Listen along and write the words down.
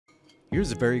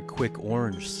Here's a very quick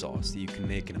orange sauce that you can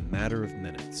make in a matter of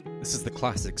minutes. This is the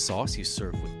classic sauce you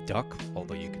serve with duck,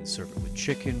 although you can serve it with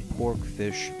chicken, pork,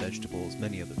 fish, vegetables,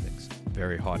 many other things.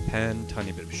 Very hot pan,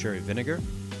 tiny bit of sherry vinegar,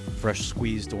 fresh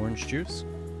squeezed orange juice,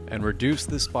 and reduce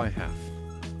this by half.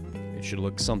 It should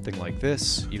look something like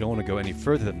this. You don't want to go any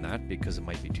further than that because it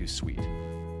might be too sweet.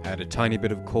 Add a tiny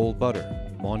bit of cold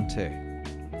butter, Monte.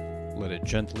 Let it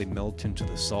gently melt into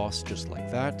the sauce just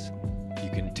like that. You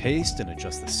can taste and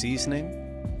adjust the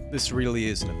seasoning. This really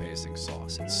is an amazing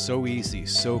sauce. It's so easy,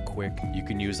 so quick. You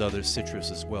can use other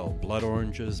citrus as well. Blood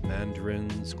oranges,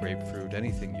 mandarins, grapefruit,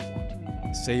 anything you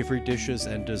want. Savory dishes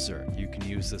and dessert. You can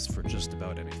use this for just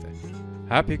about anything.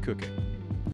 Happy cooking!